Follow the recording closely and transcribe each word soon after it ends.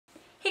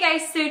Hey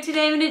guys, so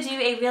today I'm going to do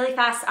a really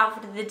fast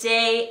outfit of the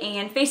day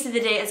and face of the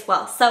day as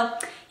well. So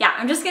yeah,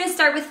 I'm just going to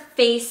start with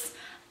face.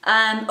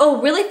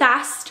 Really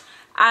fast.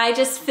 I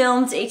just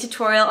filmed a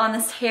tutorial on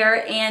this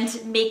hair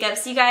and makeup.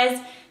 So you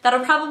guys,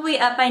 that'll probably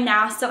up by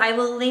now. So I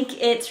will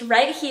link it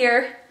right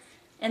here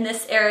in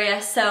this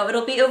area. So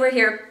it'll be over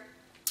here.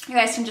 You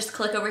guys can just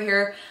click over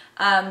here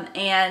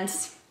and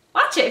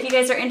watch it if you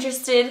guys are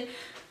interested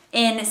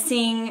in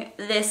seeing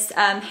this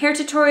hair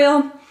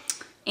tutorial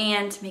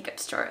and makeup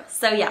tutorial.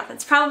 So yeah,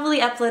 that's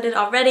probably uploaded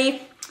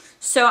already.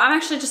 So I'm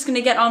actually just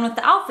gonna get on with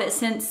the outfit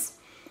since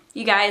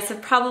you guys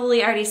have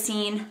probably already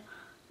seen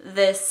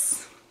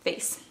this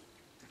face.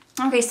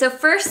 Okay, so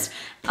first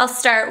I'll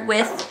start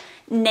with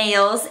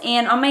nails,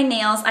 and on my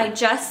nails I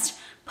just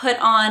put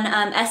on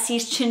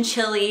Essie's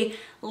Chinchilli.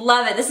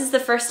 Love it. This is the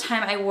first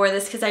time I wore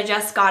this because I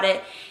just got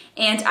it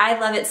and I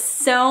love it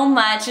so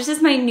much. This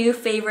is my new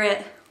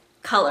favorite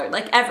color,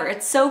 like ever.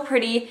 It's so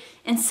pretty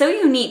and so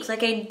unique.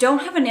 Like, I don't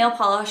have a nail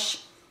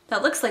polish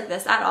that looks like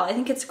this at all. I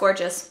think it's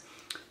gorgeous.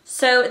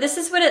 So this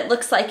is what it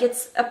looks like.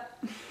 It's hard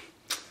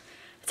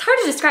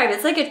to describe.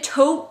 It's like a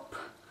taupe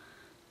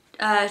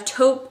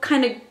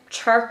kind of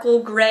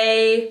charcoal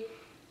gray,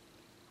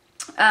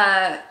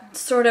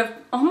 sort of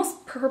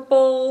almost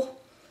purple,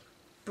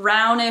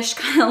 brownish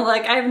kind of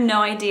look. I have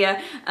no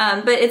idea,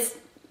 but it's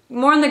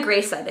more on the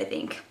gray side, I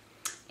think.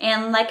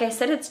 And like I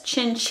said, it's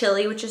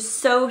Chinchilli, which is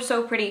so,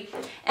 so pretty.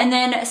 And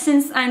then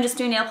since I'm just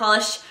doing nail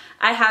polish,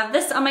 I have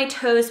this on my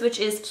toes, which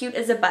is cute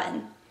as a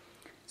button.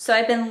 So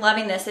I've been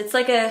loving this. It's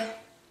like a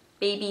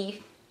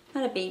baby,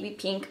 not a baby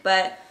pink,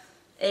 but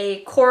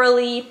a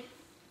corally,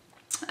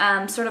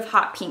 sort of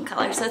hot pink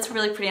color. So it's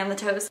really pretty on the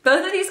toes.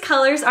 Both of these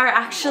colors are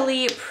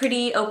actually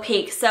pretty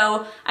opaque.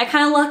 So I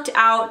kind of lucked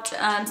out.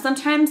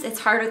 Sometimes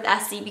it's hard with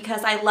Essie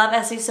because I love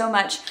Essie so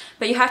much,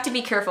 but you have to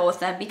be careful with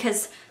them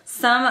because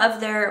some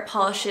of their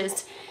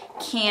polishes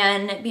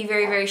can be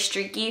very, very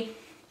streaky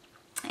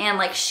and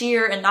like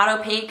sheer and not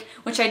opaque,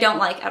 which I don't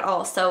like at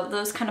all. So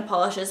those kind of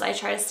polishes I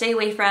try to stay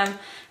away from.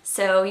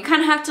 So you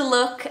kind of have to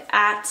look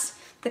at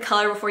the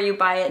color before you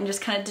buy it and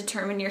just kind of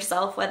determine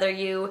yourself whether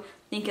you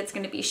think it's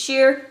going to be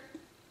sheer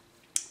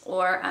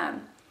or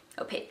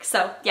opaque.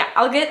 So yeah,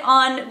 I'll get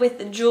on with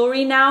the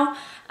jewelry now.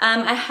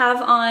 I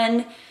have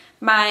on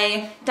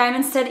my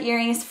diamond stud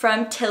earrings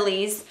from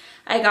Tilly's.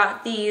 I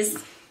got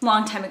these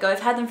long time ago.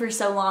 I've had them for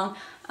so long.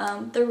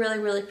 They're really,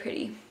 really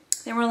pretty.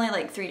 They were only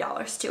like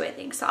 $3 too, I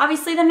think. So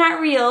obviously they're not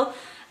real.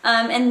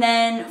 And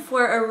then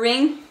for a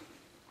ring,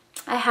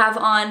 I have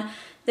on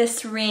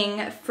this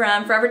ring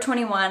from Forever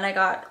 21. I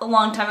got a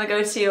long time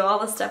ago too. All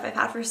the stuff I've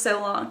had for so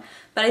long.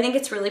 But I think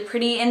it's really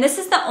pretty. And this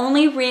is the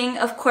only ring,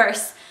 of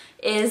course,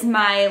 is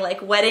my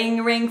like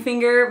wedding ring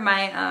finger.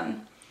 My,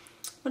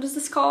 what is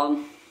this called?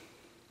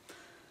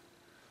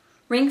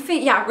 Ring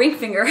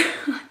finger.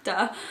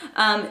 Duh.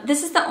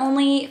 This is the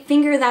only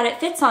finger that it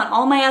fits on.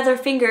 All my other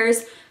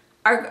fingers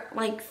are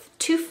like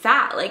too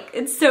fat. Like,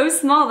 it's so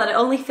small that it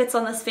only fits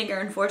on this finger,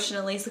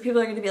 unfortunately. So people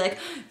are gonna be like,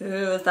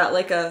 ooh, is that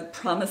like a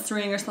promise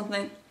ring or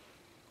something?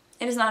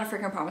 It is not a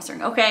freaking promise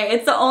ring, okay?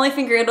 It's the only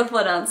finger it'll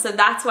fit on, so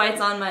that's why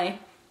it's on my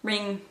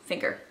ring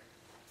finger.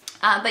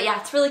 But yeah,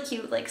 it's really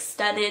cute, like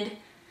studded,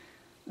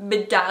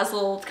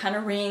 bedazzled kind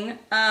of ring.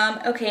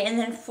 Okay, and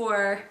then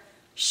for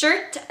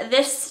shirt,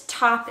 this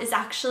top is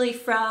actually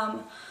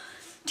from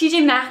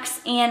TJ Maxx,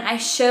 and I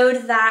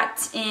showed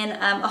that in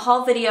a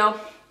haul video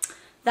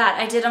that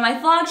I did on my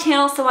vlog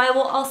channel, so I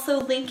will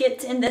also link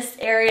it in this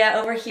area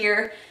over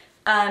here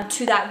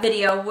to that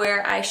video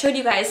where I showed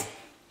you guys.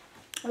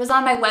 It was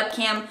on my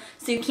webcam,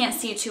 so you can't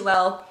see it too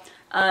well,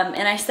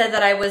 and I said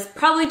that I was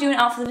probably doing an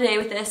outfit of the day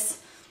with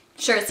this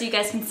shirt so you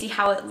guys can see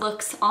how it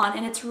looks on,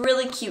 and it's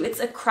really cute. It's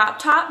a crop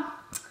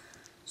top,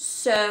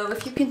 so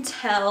if you can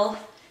tell,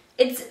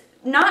 it's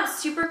not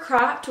super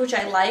cropped, which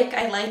I like.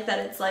 I like that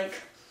it's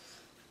like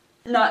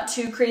not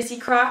too crazy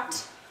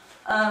cropped,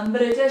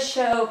 but it does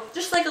show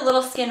just like a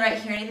little skin right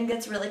here, and I think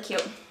that's really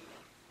cute.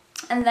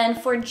 And then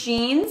for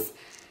jeans,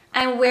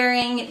 I'm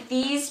wearing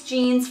these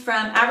jeans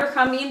from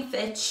Abercrombie and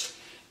Fitch,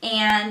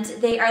 and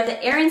they are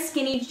the Air and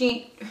Skinny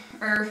the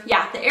Air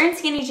and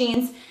Skinny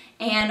jeans,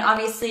 and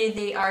obviously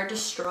they are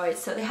destroyed,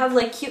 so they have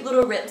like cute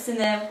little rips in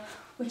them,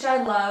 which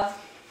I love.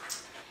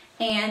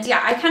 And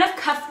yeah, I kind of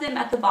cuffed them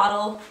at the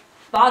bottom,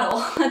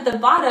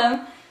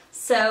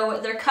 so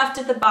they're cuffed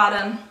at the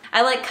bottom.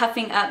 I like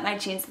cuffing up my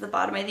jeans at the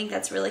bottom. I think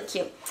that's really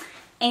cute.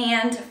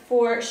 And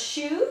for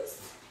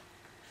shoes,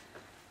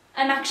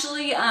 I'm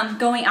actually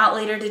going out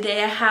later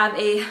today. I have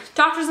a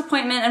doctor's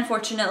appointment,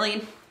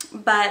 unfortunately,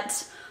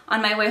 but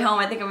on my way home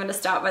I think I'm going to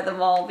stop by the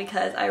mall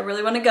because I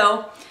really want to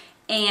go.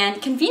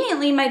 And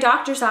conveniently, my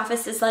doctor's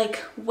office is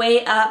like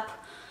way up,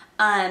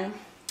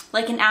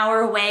 like an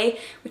hour away,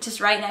 which is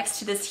right next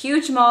to this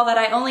huge mall that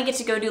I only get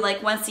to go to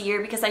like once a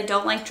year because I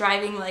don't like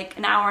driving like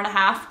an hour and a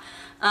half.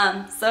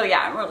 So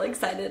yeah, I'm really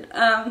excited.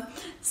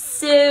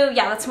 So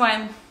yeah, that's why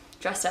I'm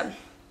dressed up.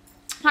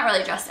 Not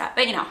really dressed up,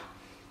 but you know,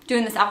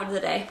 doing this outfit of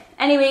the day.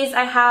 Anyways,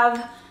 I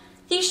have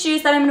these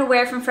shoes that I'm gonna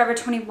wear from Forever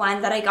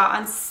 21 that I got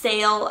on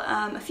sale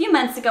a few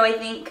months ago, I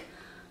think.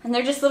 And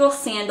they're just little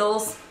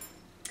sandals.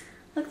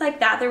 Look like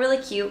that. They're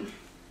really cute.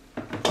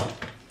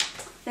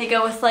 They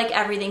go with like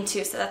everything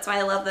too, so that's why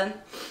I love them.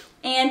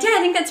 And yeah, I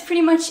think that's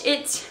pretty much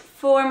it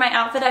for my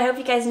outfit. I hope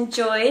you guys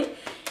enjoyed,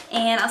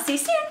 and I'll see you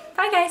soon.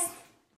 Bye guys.